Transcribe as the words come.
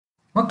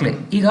ಮಕ್ಕಳೇ,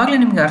 ಈಗಾಗಲೇ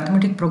ನಿಮಗೆ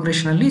ಅರ್ಥಮೆಟಿಕ್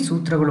ಪ್ರೋಗ್ರೆಷನಲ್ಲಿ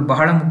ಸೂತ್ರಗಳು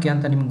ಬಹಳ ಮುಖ್ಯ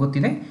ಅಂತ ನಿಮ್ಗೆ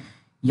ಗೊತ್ತಿದೆ.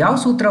 ಯಾವ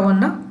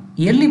ಸೂತ್ರವನ್ನು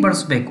ಎಲ್ಲಿ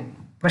ಬಳಸಬೇಕು,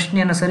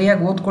 ಪ್ರಶ್ನೆಯನ್ನು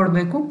ಸರಿಯಾಗಿ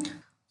ಓದ್ಕೊಳ್ಬೇಕು.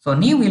 ಸೊ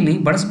ನೀವು ಇಲ್ಲಿ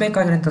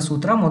ಬಳಸಬೇಕಾಗಿರೋಂಥ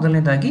ಸೂತ್ರ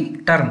ಮೊದಲನೇದಾಗಿ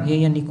term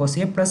an =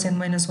 a + n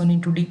 - 1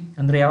 × d,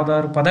 ಅಂದರೆ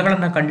ಯಾವುದಾದ್ರು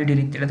ಪದಗಳನ್ನು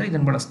ಕಂಡುಹಿಡಿಯಿರಿ ಅಂತ ಹೇಳಿದ್ರೆ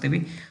ಇದನ್ನು ಬಳಸ್ತೀವಿ.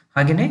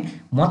 ಹಾಗೆಯೇ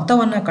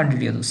ಮೊತ್ತವನ್ನು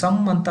ಕಂಡುಹಿಡಿಯೋದು,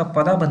 ಸಮ್ ಅಂತ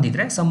ಪದ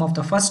ಬಂದಿದ್ರೆ some of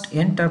the first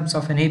n terms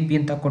of N AP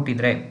ಅಂತ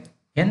ಕೊಟ್ಟಿದ್ರೆ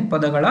n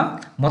ಪದಗಳ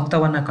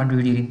ಮೊತ್ತವನ್ನು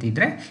ಕಂಡುಹಿಡಿಯಿರಿ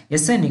ಅಂತಿದ್ರೆ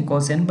Sn =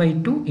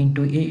 n/2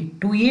 ×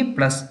 2a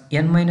 +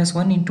 n -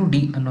 1 × d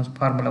ಅನ್ನೋ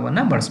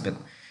ಫಾರ್ಮುಲಾವನ್ನು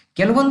ಬಳಸಬೇಕು.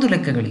 ಕೆಲವೊಂದು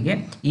ಲೆಕ್ಕಗಳಿಗೆ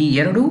ಈ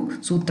ಎರಡೂ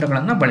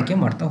ಸೂತ್ರಗಳನ್ನು ಬಳಕೆ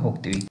ಮಾಡ್ತಾ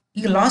ಹೋಗ್ತೀವಿ.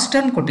 ಈಗ ಲಾಸ್ಟ್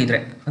ಟರ್ಮ್ ಕೊಟ್ಟಿದ್ರೆ,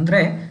 ಅಂದರೆ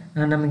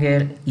ನಮಗೆ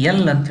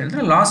ಎಲ್ ಅಂತ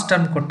ಹೇಳಿದ್ರೆ ಲಾಸ್ಟ್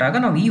ಟರ್ಮ್ ಕೊಟ್ಟಾಗ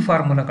ನಾವು ಈ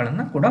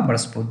ಫಾರ್ಮುಲಾಗಳನ್ನು ಕೂಡ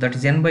ಬಳಸ್ಬೋದು. That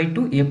is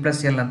n/2 a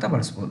 + l ಅಂತ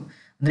ಬಳಸ್ಬೋದು.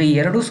 ಅಂದರೆ ಈ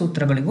ಎರಡೂ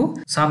ಸೂತ್ರಗಳಿಗೂ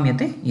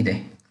ಸಾಮ್ಯತೆ ಇದೆ.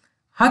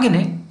 ಹಾಗೆಯೇ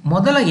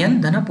ಮೊದಲ n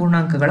ಧನ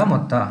ಪೂರ್ಣಾಂಕಗಳ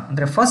ಮೊತ್ತ,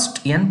 ಅಂದರೆ ಫಸ್ಟ್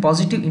n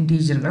ಪಾಸಿಟಿವ್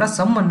ಇಂಟೀಜರ್ಗಳ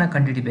ಸಮ್ ಅನ್ನು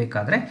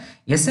ಕಂಡುಹಿಡಿಬೇಕಾದ್ರೆ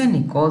Sn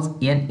 =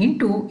 n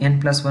 × n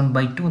 +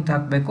 1/2 ಅಂತ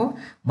ಹಾಕಬೇಕು.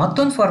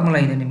 ಮತ್ತೊಂದು ಫಾರ್ಮುಲಾ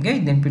ಇದೆ ನಿಮಗೆ,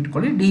 ಇದು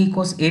ನೆನ್ಪಿಟ್ಕೊಳ್ಳಿ. d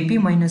 = AP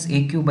 -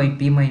 aq /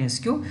 p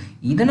 - q.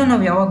 ಇದನ್ನು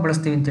ನಾವು ಯಾವಾಗ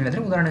ಬಳಸ್ತೀವಿ ಅಂತ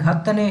ಹೇಳಿದ್ರೆ, ಉದಾಹರಣೆಗೆ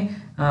 10ನೇ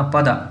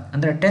ಪದ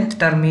ಅಂದರೆ 10th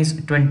term is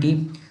 20,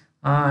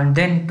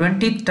 then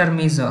 20th term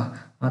is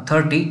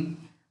 30.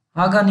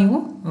 ಆಗ ನೀವು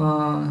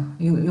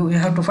you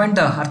have to find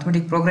the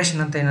arithmetic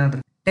progression ಅಂತ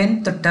ಏನಾದರೂ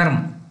 10th ಟರ್ಮ್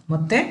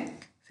ಮತ್ತು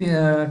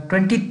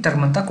 20th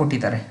ಟರ್ಮ್ ಅಂತ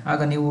ಕೊಟ್ಟಿದ್ದಾರೆ.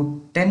 ಆಗ ನೀವು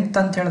 10th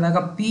ಅಂತ ಹೇಳಿದಾಗ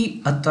p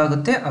 10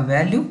 ಆಗುತ್ತೆ, ಆ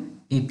ವ್ಯಾಲ್ಯೂ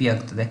AP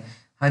ಆಗ್ತದೆ.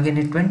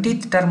 ಹಾಗೆಯೇ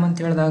 20th ಟರ್ಮ್ ಅಂತ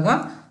ಹೇಳಿದಾಗ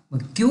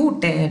q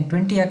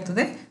 20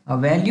 ಆಗ್ತದೆ, ಆ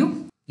ವ್ಯಾಲ್ಯೂ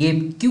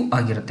AQ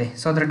ಆಗಿರುತ್ತೆ.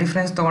 ಸೊ ಅದರ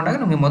ಡಿಫ್ರೆನ್ಸ್ ತೊಗೊಂಡಾಗ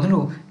ನಮಗೆ ಮೊದಲು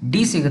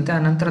D ಸಿಗುತ್ತೆ, ಆ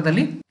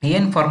ನಂತರದಲ್ಲಿ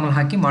ಏನು ಫಾರ್ಮುಲಾ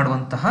ಹಾಕಿ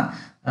ಮಾಡುವಂತಹ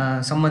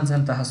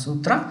ಸಂಬಂಧಿಸಿದಂತಹ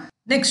ಸೂತ್ರ.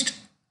 ನೆಕ್ಸ್ಟ್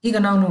ಈಗ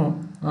ನಾನು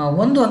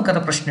ಒಂದು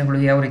ಅಂಕದ ಪ್ರಶ್ನೆಗಳು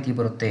ಯಾವ ರೀತಿ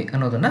ಬರುತ್ತೆ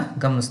ಅನ್ನೋದನ್ನು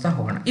ಗಮನಿಸ್ತಾ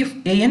ಹೋಗೋಣ. If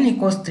an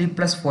 = 3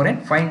 + 4n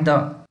find the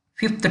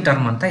 5th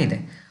term ಅಂತ ಇದೆ,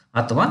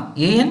 ಅಥವಾ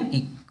an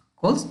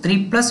 = 3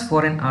 +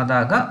 4n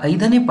ಆದಾಗ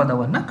 5ನೇ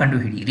ಪದವನ್ನು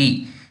ಕಂಡುಹಿಡಿಯಿರಿ.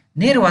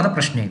 ನೇರವಾದ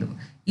ಪ್ರಶ್ನೆ ಇದು.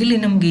 ಇಲ್ಲಿ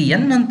ನಮಗೆ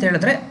n ಅಂತ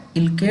ಹೇಳಿದ್ರೆ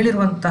ಇಲ್ಲಿ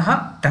ಕೇಳಿರುವಂತಹ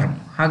ಟರ್ಮ್,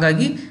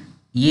 ಹಾಗಾಗಿ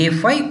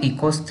a5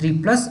 =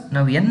 3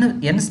 ನಾವು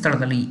n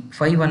ಸ್ಥಳದಲ್ಲಿ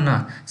 5ಅನ್ನು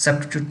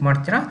ಸಬ್ಸ್ಟಿಟ್ಯೂಟ್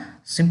ಮಾಡ್ತೀರಾ.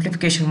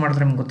 ಸಿಂಪ್ಲಿಫಿಕೇಶನ್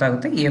ಮಾಡಿದ್ರೆ ನಮ್ಗೆ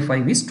ಗೊತ್ತಾಗುತ್ತೆ a5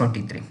 =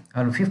 23.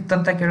 ಅಲ್ಲಿ 5th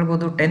ಅಂತ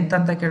ಕೇಳ್ಬೋದು, 10th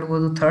ಅಂತ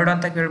ಕೇಳ್ಬೋದು, 3rd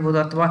ಅಂತ ಕೇಳ್ಬೋದು,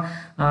 ಅಥವಾ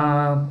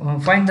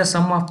find the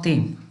sum of the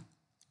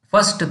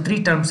first 3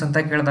 terms ಅಂತ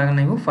ಕೇಳಿದಾಗ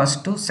ನೀವು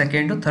ಫಸ್ಟು,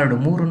 ಸೆಕೆಂಡು, ಥರ್ಡು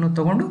ಮೂರನ್ನು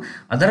ತೊಗೊಂಡು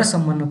ಅದರ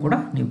ಸಮ್ಮನ್ನು ಕೂಡ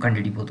ನೀವು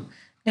ಕಂಡುಹಿಡಿಬೋದು.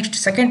 Next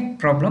second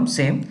problem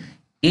same.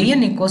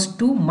 an =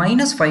 2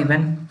 -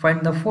 5n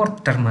find the 4th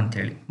term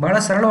ಅಂತೇಳಿ. ಭಾಳ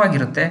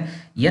ಸರಳವಾಗಿರುತ್ತೆ.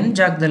 n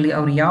ಜಾಗದಲ್ಲಿ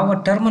ಅವರು ಯಾವ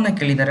ಟರ್ಮನ್ನು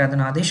ಕೇಳಿದ್ದಾರೆ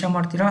ಅದನ್ನು ಆದೇಶ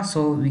ಮಾಡ್ತೀರಾ. So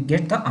we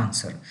get the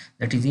answer.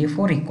 That is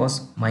a4 =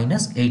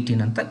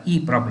 -18 ಅಂತ ಈ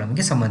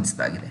ಪ್ರಾಬ್ಲಮ್ಗೆ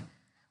ಸಂಬಂಧಿಸಿದಾಗಿದೆ.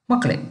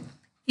 ಮಕ್ಕಳೇ,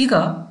 ಈಗ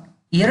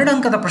 2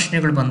 ಅಂಕದ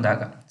ಪ್ರಶ್ನೆಗಳು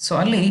ಬಂದಾಗ ಸೊ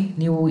ಅಲ್ಲಿ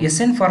ನೀವು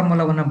Sn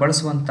ಫಾರ್ಮುಲಾವನ್ನು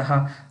ಬಳಸುವಂತಹ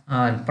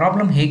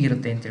ಪ್ರಾಬ್ಲಮ್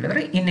ಹೇಗಿರುತ್ತೆ ಅಂತ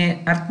ಹೇಳಿದ್ರೆ, in a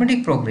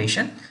arithmetic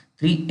progression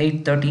 3,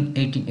 8, 13,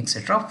 18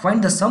 etcetera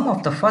find the sum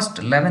of the first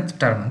 11th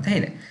term ಅಂತ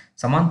ಇದೆ.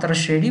 ಸಮಾಂತರ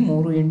ಶ್ರೇಣಿ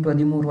 3, 8,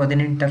 13,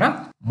 18ರ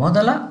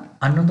ಮೊದಲ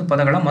 11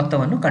 ಪದಗಳ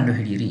ಮೊತ್ತವನ್ನು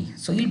ಕಂಡುಹಿಡಿಯಿರಿ.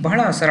 ಸೊ ಇಲ್ಲಿ ಬಹಳ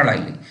ಸರಳ.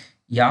 ಇಲ್ಲಿ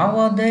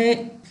ಯಾವುದೇ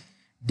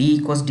D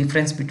 =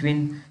 ಡಿಫ್ರೆನ್ಸ್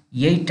ಬಿಟ್ವೀನ್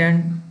 8 and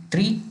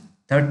 3,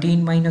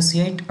 13 -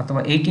 8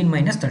 ಅಥವಾ 18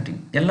 - 13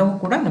 ಎಲ್ಲವೂ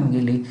ಕೂಡ ನಮಗೆ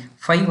ಇಲ್ಲಿ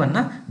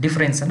 5ಅನ್ನು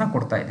ಡಿಫ್ರೆನ್ಸನ್ನು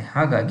ಕೊಡ್ತಾ ಇದೆ.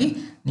 ಹಾಗಾಗಿ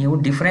ನೀವು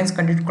ಡಿಫ್ರೆನ್ಸ್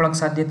ಕಂಡುಹಿಡ್ಕೊಳ್ಳೋಕೆ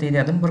ಸಾಧ್ಯತೆ ಇದೆ,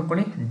 ಅದನ್ನು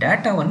ಬರ್ಕೊಳ್ಳಿ.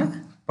 ಡಾಟಾವನ್ನು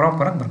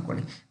ಪ್ರಾಪರಾಗಿ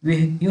ಬರ್ಕೊಳ್ಳಿ.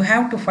 You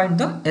have to find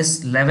the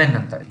S11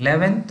 ಅಂತ,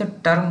 11th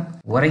ಟರ್ಮ್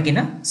ವರೆಗಿನ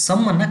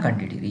ಸಮ್ ಅನ್ನು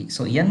ಕಂಡುಹಿಡಿಯಿರಿ.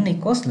 ಸೊ n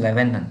 =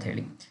 11 ಅಂತ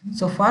ಹೇಳಿ.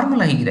 ಸೊ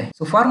ಫಾರ್ಮುಲಾ ಹೀಗಿದೆ.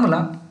 So formula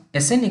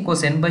Sn =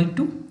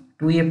 n/2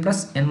 2a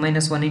 + n - 1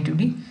 ×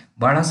 d.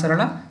 ಭಾಳ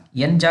ಸರಳ.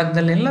 n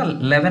ಜಾಗದಲ್ಲೆಲ್ಲ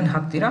 11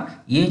 ಹಾಕ್ತೀರಾ,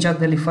 a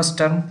ಜಾಗದಲ್ಲಿ ಫಸ್ಟ್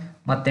ಟರ್ಮ್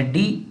ಮತ್ತು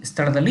d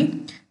ಸ್ಥಳದಲ್ಲಿ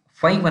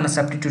 5ಅನ್ನು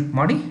ಸಬ್ಸ್ಟಿಟ್ಯೂಟ್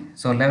ಮಾಡಿ.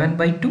 So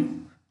 11/2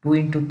 2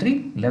 × 3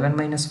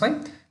 11 - 5.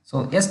 So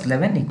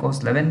S11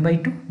 =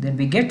 11/2. Then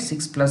we get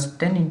 6 +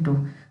 10 ×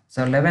 so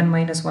 11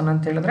 - 1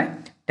 ಅಂತ ಹೇಳಿದ್ರೆ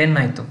 10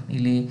 ಆಯಿತು.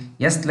 ಇಲ್ಲಿ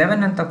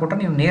S11 ಅಂತ ಕೊಟ್ಟರೆ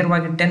ನೀವು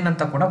ನೇರವಾಗಿ 10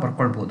 ಅಂತ ಕೂಡ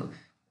ಬರ್ಕೊಳ್ಬೋದು.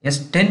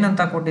 S10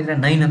 ಅಂತ ಕೊಟ್ಟಿದ್ರೆ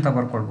 9 ಅಂತ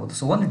ಬರ್ಕೊಳ್ಬೋದು.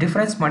 ಸೊ ಒಂದು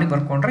ಡಿಫ್ರೆನ್ಸ್ ಮಾಡಿ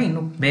ಬರ್ಕೊಂಡ್ರೆ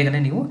ಇನ್ನೂ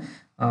ಬೇಗನೆ ನೀವು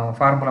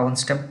ಫಾರ್ಮುಲಾ ಒಂದು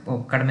ಸ್ಟೆಪ್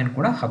ಕಡಿಮೆ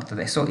ಕೂಡ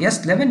ಆಗ್ತದೆ. ಸೊ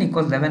S11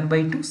 =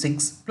 11/2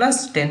 6 +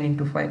 10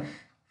 ×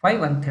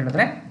 5 ಅಂತ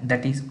ಹೇಳಿದ್ರೆ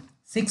that is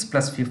 6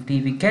 + 50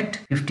 we get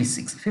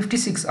 56.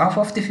 56 half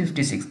of the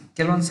 56.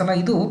 ಕೆಲವೊಂದು ಸಲ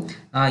ಇದು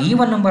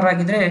ಈವನ್ ನಂಬರ್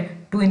ಆಗಿದ್ರೆ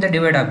 2 ಇಂದ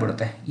ಡಿವೈಡ್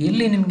ಆಗಿಬಿಡುತ್ತೆ.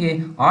 ಎಲ್ಲಿ ನಿಮಗೆ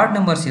ಆಡ್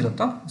ನಂಬರ್ಸ್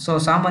ಇರುತ್ತೋ ಸೊ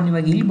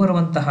ಸಾಮಾನ್ಯವಾಗಿ ಇಲ್ಲಿ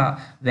ಬರುವಂತಹ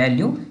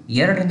ವ್ಯಾಲ್ಯೂ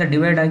 2ರಿಂದ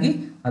ಡಿವೈಡ್ ಆಗಿ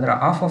ಅದರ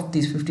half of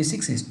the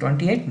 56 is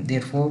 28.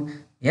 therefore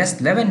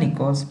S11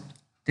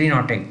 =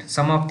 308.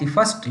 sum of the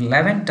first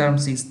 11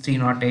 terms is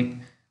 308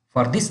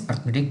 for this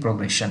arithmetic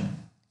progression.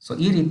 So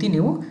ಈ ರೀತಿ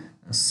ನೀವು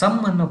ಸಮ್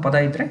ಅನ್ನೋ ಪದ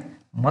ಇದ್ದರೆ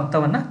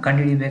ಮೊತ್ತವನ್ನು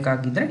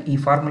ಕಂಡುಹಿಡಿಯಬೇಕಾಗಿದ್ದರೆ ಈ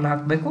ಫಾರ್ಮುಲಾ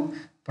ಹಾಕಬೇಕು,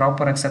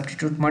 ಪ್ರಾಪರಾಗಿ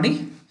ಸಬ್ಸ್ಟಿಟ್ಯೂಟ್ ಮಾಡಿ.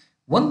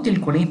 ಒಂದು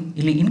ತಿಳ್ಕೊಳ್ಳಿ,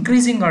 ಇಲ್ಲಿ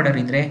ಇನ್ಕ್ರೀಸಿಂಗ್ ಆರ್ಡರ್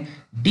ಇದ್ದರೆ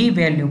ಡಿ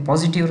ವ್ಯಾಲ್ಯೂ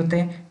ಪಾಸಿಟಿವ್ ಇರುತ್ತೆ,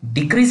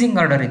 ಡಿಕ್ರೀಸಿಂಗ್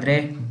ಆರ್ಡರ್ ಇದ್ದರೆ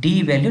ಡಿ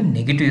ವ್ಯಾಲ್ಯೂ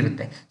ನೆಗೆಟಿವ್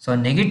ಇರುತ್ತೆ. ಸೊ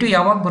ನೆಗೆಟಿವ್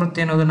ಯಾವಾಗ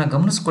ಬರುತ್ತೆ ಅನ್ನೋದನ್ನು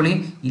ಗಮನಿಸ್ಕೊಳ್ಳಿ.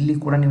 ಇಲ್ಲಿ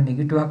ಕೂಡ ನೀವು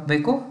ನೆಗೆಟಿವ್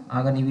ಹಾಕಬೇಕು.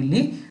 ಆಗ ನೀವು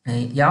ಇಲ್ಲಿ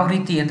ಯಾವ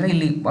ರೀತಿ ಅಂದರೆ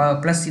ಇಲ್ಲಿ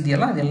ಪ್ಲಸ್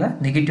ಇದೆಯಲ್ಲ ಅದೆಲ್ಲ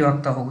ನೆಗೆಟಿವ್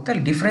ಆಗ್ತಾ ಹೋಗುತ್ತೆ,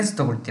 ಅಲ್ಲಿ difference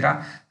ತೊಗೊಳ್ತೀರಾ.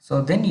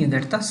 So then you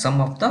get the sum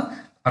of the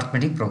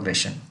arithmetic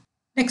progression.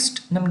 Next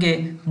ನಮಗೆ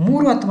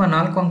 3 ಅಥವಾ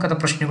 4 ಅಂಕದ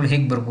ಪ್ರಶ್ನೆಗಳು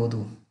ಹೇಗೆ ಬರ್ಬೋದು?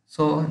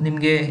 ಸೊ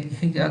ನಿಮಗೆ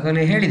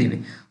ಈಗಾಗಲೇ ಹೇಳಿದ್ದೀವಿ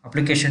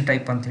ಅಪ್ಲಿಕೇಶನ್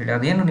ಟೈಪ್ ಅಂತ ಹೇಳಿ,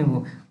 ಅದೇನು ನೀವು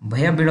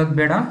ಭಯ ಬೀಳೋದು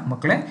ಬೇಡ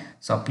ಮಕ್ಕಳೇ.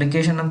 ಸೊ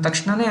ಅಪ್ಲಿಕೇಶನ್ ಅಂದ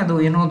ತಕ್ಷಣವೇ ಅದು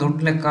ಏನೋ ದೊಡ್ಡ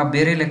ಲೆಕ್ಕ,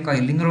 ಬೇರೆ ಲೆಕ್ಕ,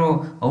 ಇಲ್ಲಿಂದ್ರೂ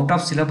ಔಟ್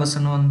ಆಫ್ ಸಿಲೆಬಸ್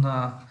ಅನ್ನೋ ಒಂದು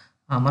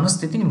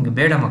ಮನಸ್ಥಿತಿ ನಿಮಗೆ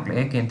ಬೇಡ ಮಕ್ಕಳು.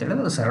 ಯಾಕೆ ಅಂತ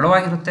ಹೇಳಿದ್ರೆ ಅದು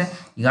ಸರಳವಾಗಿರುತ್ತೆ.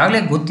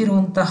 ಈಗಾಗಲೇ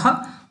ಗೊತ್ತಿರುವಂತಹ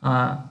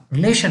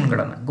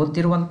ರಿಲೇಷನ್ಗಳನ್ನು,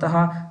 ಗೊತ್ತಿರುವಂತಹ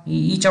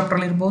ಈ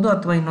ಚಾಪ್ಟರ್ ಇರ್ಬೋದು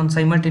ಅಥವಾ ಇನ್ನೊಂದು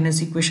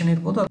ಸೈಮಲ್ಟೇನಿಯಸ್ ಈಕ್ವೇಷನ್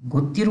ಇರ್ಬೋದು,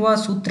 ಗೊತ್ತಿರುವ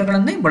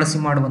ಸೂತ್ರಗಳನ್ನೇ ಬಳಸಿ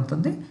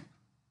ಮಾಡುವಂಥದ್ದೇ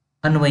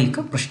ಅನ್ವಯಿಕ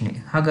ಪ್ರಶ್ನೆ.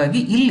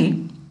 ಹಾಗಾಗಿ ಇಲ್ಲಿ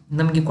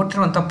ನಮಗೆ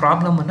ಕೊಟ್ಟಿರುವಂಥ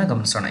ಪ್ರಾಬ್ಲಮನ್ನು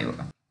ಗಮನಿಸೋಣ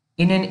ಇವಾಗ.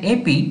 In an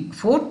AP,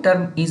 fourth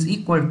term is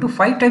equal to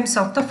 5 times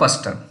of the first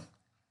term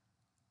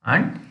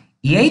and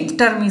eighth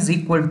term is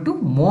equal to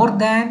more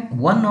than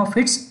one of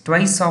its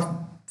twice of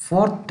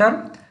fourth term.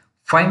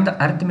 Find the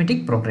arithmetic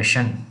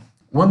progression.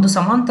 ಒಂದು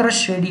ಸಮಾಂತರ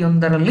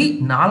ಶ್ರೇಣಿಯೊಂದರಲ್ಲಿ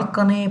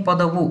ನಾಲ್ಕನೇ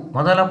ಪದವು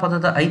ಮೊದಲ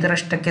ಪದದ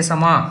 5ರಷ್ಟಕ್ಕೆ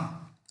ಸಮ,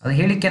 ಅದು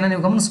ಹೇಳಿಕೆಯನ್ನು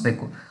ನೀವು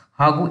ಗಮನಿಸಬೇಕು.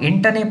 ಹಾಗೂ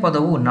 8ನೇ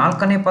ಪದವು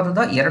 4ನೇ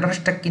ಪದದ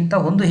 2ರಷ್ಟಕ್ಕಿಂತ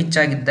 1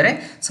 ಹೆಚ್ಚಾಗಿದ್ದರೆ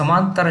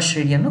ಸಮಾಂತರ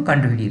ಶ್ರೇಣಿಯನ್ನು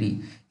ಕಂಡುಹಿಡಿಯಿರಿ.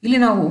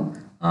 ಇಲ್ಲಿ ನಾವು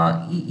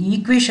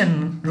ಈಕ್ವೇಷನ್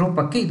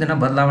ರೂಪಕ್ಕೆ ಇದನ್ನು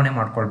ಬದಲಾವಣೆ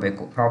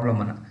ಮಾಡ್ಕೊಳ್ಬೇಕು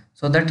ಪ್ರಾಬ್ಲಮನ್ನು.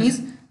 ಸೊ ದಟ್ ಈಸ್,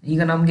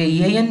 ಈಗ ನಮಗೆ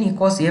an =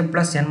 a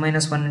 + n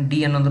 - 1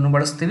 d ಅನ್ನೋದನ್ನು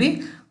ಬಳಸ್ತೀವಿ.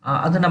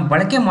 ಅದನ್ನು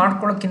ಬಳಕೆ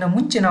ಮಾಡ್ಕೊಳ್ಳೋಕ್ಕಿಂತ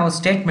ಮುಂಚೆ ನಾವು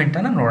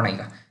ಸ್ಟೇಟ್ಮೆಂಟನ್ನು ನೋಡೋಣ.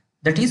 ಈಗ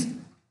that is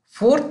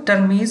fourth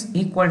term is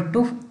equal to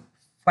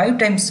 5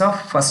 times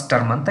of first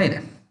term ಅಂತ ಇದೆ.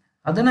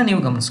 ಅದನ್ನು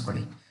ನೀವು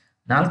ಗಮನಿಸ್ಕೊಳ್ಳಿ.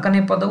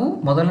 4ನೇ ಪದವು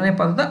ಮೊದಲನೇ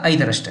ಪದದ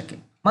 5ರಷ್ಟಕ್ಕೆ.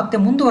 ಮತ್ತೆ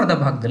ಮುಂದುವರೆದ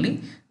ಭಾಗದಲ್ಲಿ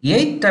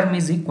 8th term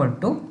is equal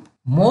to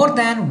more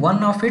than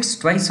one of it's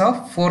twice of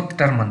fourth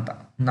term ಅಂತ.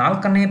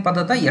 4ನೇ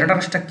ಪದದ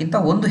 2ರಷ್ಟಕ್ಕಿಂತ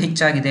 1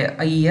 ಹೆಚ್ಚಾಗಿದೆ.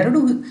 ಈ ಎರಡು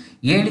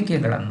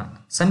ಹೇಳಿಕೆಗಳನ್ನು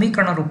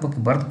ಸಮೀಕರಣ ರೂಪಕ್ಕೆ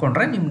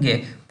ಬರೆದುಕೊಂಡ್ರೆ ನಿಮಗೆ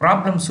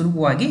ಪ್ರಾಬ್ಲಮ್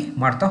ಸುಲಭವಾಗಿ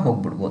ಮಾಡ್ತಾ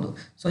ಹೋಗ್ಬಿಡ್ಬೋದು.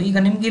 ಸೊ ಈಗ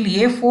ನಿಮಗೆ ಇಲ್ಲಿ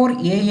A4,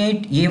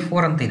 A8,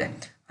 A4 ಅಂತ ಇದೆ.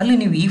 ಅಲ್ಲಿ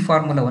ನೀವು ಈ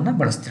ಫಾರ್ಮುಲಾವನ್ನು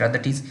ಬಳಸ್ತೀರಾ.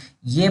 ದಟ್ ಈಸ್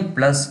a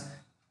 +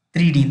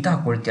 3d ಅಂತ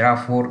ಹಾಕೊಳ್ತೀರಾ.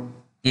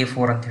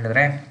 A4 ಅಂತ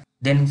ಹೇಳಿದ್ರೆ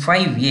ದೆನ್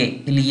 5a,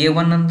 ಇಲ್ಲಿ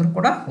A1 ಅಂದರೂ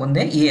ಕೂಡ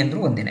ಒಂದೇ, A ಅಂದರೂ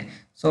ಒಂದೇ.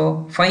 ಸೊ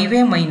 5a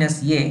 -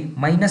 a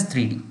 -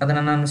 3d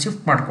ಅದನ್ನು ನಾನು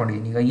ಶಿಫ್ಟ್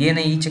ಮಾಡ್ಕೊಂಡಿದ್ದೀನಿ. ಈಗ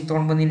ಏನೇ ಈಚೆಗೆ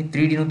ತೊಗೊಂಡು ಬಂದೀನಿ,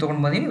 3dನೂ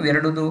ತೊಗೊಂಡು ಬಂದೀನಿ,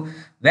 ಎರಡದು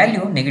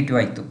ವ್ಯಾಲ್ಯೂ ನೆಗೆಟಿವ್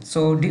ಆಯಿತು. ಸೊ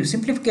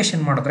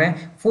ಸಿಂಪ್ಲಿಫಿಕೇಶನ್ ಮಾಡಿದ್ರೆ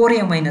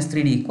 4a -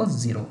 3d =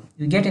 0.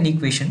 You get N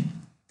equation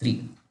 3.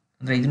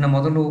 ಅಂದರೆ ಇದನ್ನು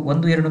ಮೊದಲು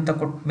 1, 2 ಅಂತ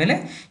ಕೊಟ್ಟ ಮೇಲೆ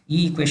ಈ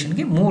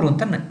ಈಕ್ವೇಷನ್ಗೆ 3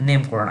 ಅಂತ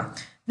ನೇಮ್ ಕೊಡೋಣ.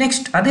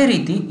 ನೆಕ್ಸ್ಟ್ ಅದೇ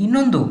ರೀತಿ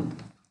ಇನ್ನೊಂದು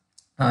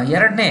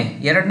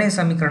ಎರಡನೇ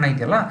ಸಮೀಕರಣ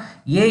ಇದೆಯಲ್ಲ,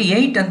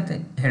 A8 ಅಂತ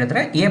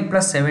ಹೇಳಿದ್ರೆ a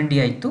 + 7d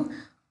ಆಯಿತು.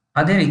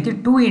 ಅದೇ ರೀತಿ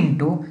 2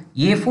 ×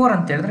 A4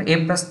 ಅಂತ ಹೇಳಿದ್ರೆ a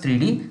 +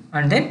 3d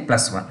ಆ್ಯಂಡ್ ದೆನ್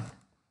 +1.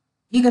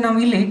 ಈಗ ನಾವು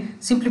ಇಲ್ಲಿ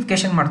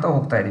ಸಿಂಪ್ಲಿಫಿಕೇಶನ್ ಮಾಡ್ತಾ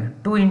ಹೋಗ್ತಾ ಇದ್ದೀವಿ.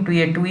 2 ×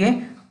 a 2a,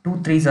 2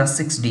 3s are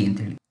 6d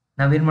ಅಂತೇಳಿ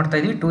ನಾವೇನು ಮಾಡ್ತಾ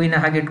ಇದ್ದೀವಿ, 2a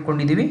ಹಾಗೆ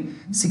ಇಟ್ಕೊಂಡಿದ್ದೀವಿ,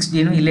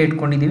 6dನೂ ಇಲ್ಲೇ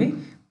ಇಟ್ಕೊಂಡಿದ್ದೀವಿ.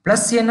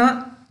 ಪ್ಲಸ್ ಎನ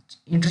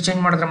ಇಂಟರ್ಚೇಂಜ್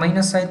ಮಾಡಿದ್ರೆ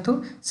ಮೈನಸ್ ಆಯಿತು,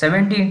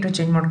 7d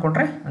ಇಂಟರ್ಚೇಂಜ್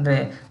ಮಾಡಿಕೊಂಡ್ರೆ ಅಂದರೆ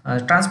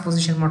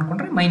ಟ್ರಾನ್ಸ್ಪೊಸಿಷನ್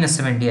ಮಾಡಿಕೊಂಡ್ರೆ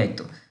 -7d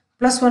ಆಯಿತು.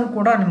 +1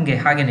 ಕೂಡ ನಿಮಗೆ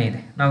ಹಾಗೇ ಇದೆ.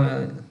 ನಾವು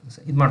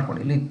ಇದು ಮಾಡ್ಕೊಂಡು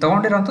ಇಲ್ಲಿ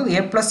ತೊಗೊಂಡಿರೋಂಥದ್ದು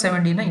a +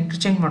 7dನ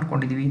ಇಂಟರ್ಚೇಂಜ್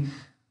ಮಾಡ್ಕೊಂಡಿದ್ದೀವಿ,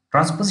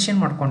 ಟ್ರಾನ್ಸ್ಪೊಸಿಷನ್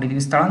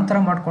ಮಾಡ್ಕೊಂಡಿದ್ದೀವಿ, ಸ್ಥಳಾಂತರ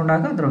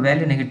ಮಾಡಿಕೊಂಡಾಗ ಅದರ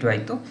ವ್ಯಾಲ್ಯೂ ನೆಗೆಟಿವ್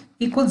ಆಯಿತು,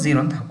 = 0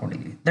 ಅಂತ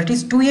ಹಾಕ್ಕೊಂಡಿದ್ದೀವಿ. That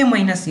is 2a -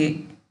 a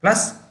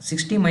 +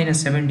 60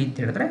 - 7d ಅಂತ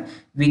ಹೇಳಿದ್ರೆ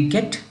ವಿ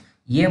ಗೆಟ್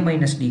a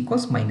 - d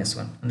 =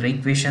 -1. ಅಂದರೆ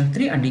ಈಕ್ವೇಷನ್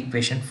 3 ಆ್ಯಂಡ್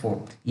ಈಕ್ವೇಷನ್ 4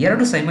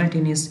 ಎರಡು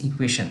ಸೈಮಲ್ಟೇನಿಯಸ್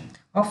ಈಕ್ವೇಷನ್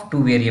ಆಫ್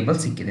 2 ವೇರಿಯೇಬಲ್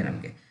ಸಿಕ್ಕಿದೆ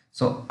ನಮಗೆ.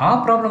 ಸೊ ಆ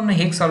ಪ್ರಾಬ್ಲಮ್ನ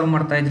ಹೇಗೆ ಸಾಲ್ವ್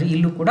ಮಾಡ್ತಾ ಇದ್ರಿ,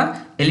 ಇಲ್ಲೂ ಕೂಡ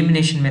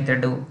ಎಲಿಮಿನೇಷನ್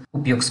ಮೆಥಡ್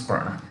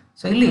ಉಪಯೋಗಿಸ್ಕೊಳ್ಳೋಣ.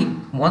 ಸೊ ಇಲ್ಲಿ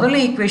ಮೊದಲನೇ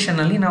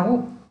ಈಕ್ವೇಷನಲ್ಲಿ ನಾವು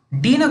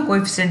ಡಿನ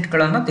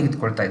ಕೋಎಫಿಷಿಯೆಂಟ್ಗಳನ್ನು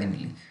ತೆಗೆದುಕೊಳ್ತಾ ಇದ್ದೀನಿ.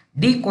 ಇಲ್ಲಿ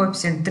ಡಿ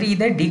ಕೋಎಫಿಷಿಯೆಂಟ್ 3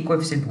 ಇದೆ, ಡಿ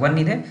ಕೋಎಫಿಷಿಯೆಂಟ್ 1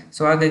 ಇದೆ.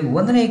 ಸೊ ಹಾಗಾಗಿ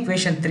ಒಂದನೇ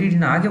ಈಕ್ವೇಷನ್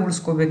 3dನ ಹಾಗೆ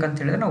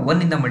ಉಳಿಸ್ಕೋಬೇಕಂತ ಹೇಳಿದ್ರೆ ನಾವು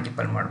 1ಇಂದ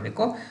ಮಲ್ಟಿಪಲ್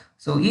ಮಾಡಬೇಕು.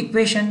 So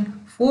equation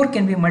 4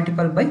 can be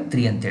multiple by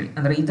 3 ಅಂತೇಳಿ,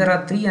 ಅಂದರೆ ಇದರ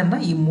 3ಅನ್ನು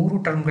ಈ 3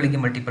 ಟರ್ಮ್ಗಳಿಗೆ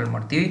ಮಲ್ಟಿಪಲ್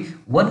ಮಾಡ್ತೀವಿ.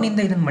 1ಇಂದ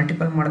ಇದನ್ನು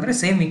ಮಲ್ಟಿಪಲ್ ಮಾಡಿದ್ರೆ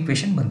ಸೇಮ್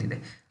ಈಕ್ವೇಷನ್ ಬಂದಿದೆ.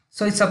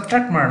 ಸೊ ಇದು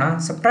ಸಬ್ಟ್ರಾಕ್ಟ್ ಮಾಡೋಣ.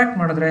 ಸಬ್ಟ್ರಾಕ್ಟ್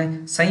ಮಾಡಿದ್ರೆ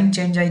ಸೈನ್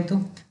ಚೇಂಜ್ ಆಯಿತು.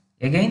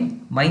 Again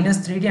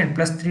 -3d and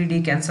 +3d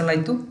cancel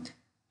ಆಯಿತು.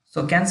 ಸೊ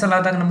ಕ್ಯಾನ್ಸಲ್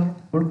ಆದಾಗ ನಮಗೆ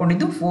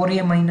ಉಳ್ಕೊಂಡಿದ್ದು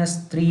 4a -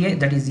 3a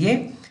that is a.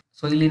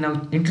 So ಇಲ್ಲಿ ನಾವು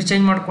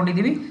ಇಂಟರ್ಚೇಂಜ್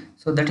ಮಾಡ್ಕೊಂಡಿದ್ದೀವಿ.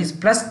 So that is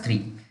 +3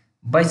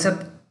 by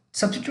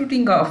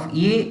substituting of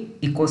a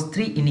 =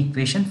 3 in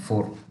equation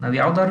 4. ನಾವು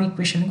ಯಾವ್ದಾದ್ರು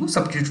ಈಕ್ವೇಷನ್ಗೂ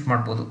ಸಬ್ಸ್ಟಿಟ್ಯೂಟ್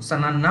ಮಾಡ್ಬೋದು. ಸೊ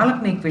ನಾನು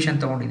 4ನೇ ಈಕ್ವೇಷನ್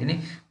ತೊಗೊಂಡಿದ್ದೀನಿ.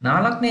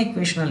 4ನೇ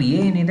ಈಕ್ವೇಷನಲ್ಲಿ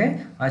a ಏನಿದೆ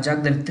ಆ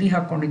ಜಾಗದಲ್ಲಿ 3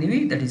 ಹಾಕ್ಕೊಂಡಿದ್ದೀವಿ.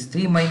 That is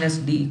 3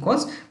 - d =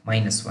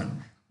 -1.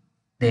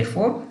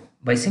 Therefore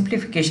by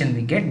simplification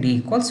we get d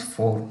 =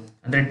 4.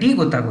 ಅಂದರೆ d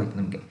ಗೊತ್ತಾಗೋಯ್ತು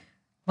ನಮಗೆ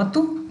ಮತ್ತು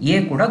a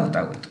ಕೂಡ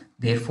ಗೊತ್ತಾಗೋಯ್ತು.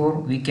 Therefore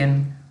we can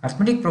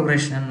arithmetic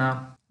ಪ್ರೋಗ್ರೆಷನ್ನ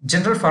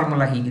general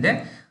formula ಹೀಗಿದೆ.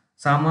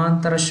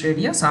 ಸಮಾಂತರ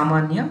ಶ್ರೇಣಿಯ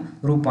ಸಾಮಾನ್ಯ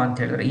ರೂಪ ಅಂತ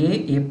ಹೇಳಿದ್ರೆ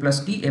a +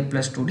 d, a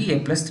 + 2d, a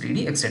 + 3d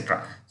etcetera.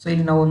 So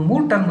ಇಲ್ಲಿ ನಾವು ಒಂದು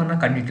 3 ಟರ್ಮನ್ನು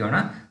ಕಂಡುಹಿಡಿಯೋಣ.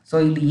 ಸೊ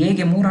ಇಲ್ಲಿ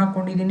ಎಗೆ 3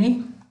 ಹಾಕ್ಕೊಂಡಿದ್ದೀನಿ.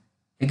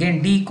 Again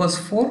d =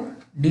 4.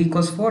 d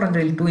 = 4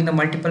 ಅಂದರೆ ಇಲ್ಲಿ 2ಇಂದ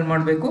ಮಲ್ಟಿಪಲ್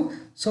ಮಾಡಬೇಕು.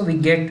 So we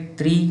get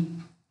 3,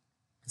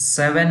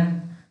 7,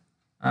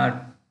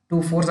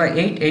 2 4s are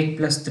 8, 8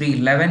 + 3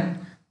 11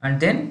 and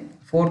then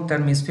fourth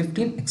term is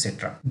 15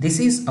 etc. This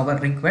is our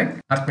required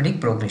arithmetic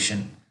progression.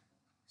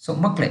 So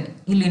ಮಕ್ಕಳೇ,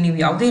 ಇಲ್ಲಿ ನೀವು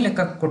ಯಾವುದೇ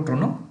ಲೆಕ್ಕ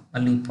ಕೊಟ್ಟರು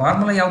ಅಲ್ಲಿ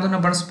ಫಾರ್ಮುಲಾ ಯಾವುದನ್ನು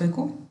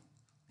ಬಳಸಬೇಕು,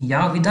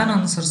 ಯಾವ ವಿಧಾನ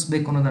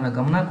ಅನುಸರಿಸಬೇಕು ಅನ್ನೋದನ್ನು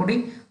ಗಮನ ಕೊಡಿ.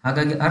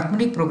 ಹಾಗಾಗಿ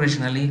ಅರ್ಥಮೆಟಿಕ್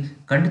ಪ್ರೋಗ್ರೆಷನಲ್ಲಿ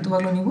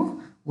ಖಂಡಿತವಾಗ್ಲೂ ನೀವು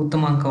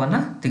ಉತ್ತಮ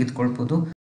ಅಂಕವನ್ನು ತೆಗೆದುಕೊಳ್ಬೋದು.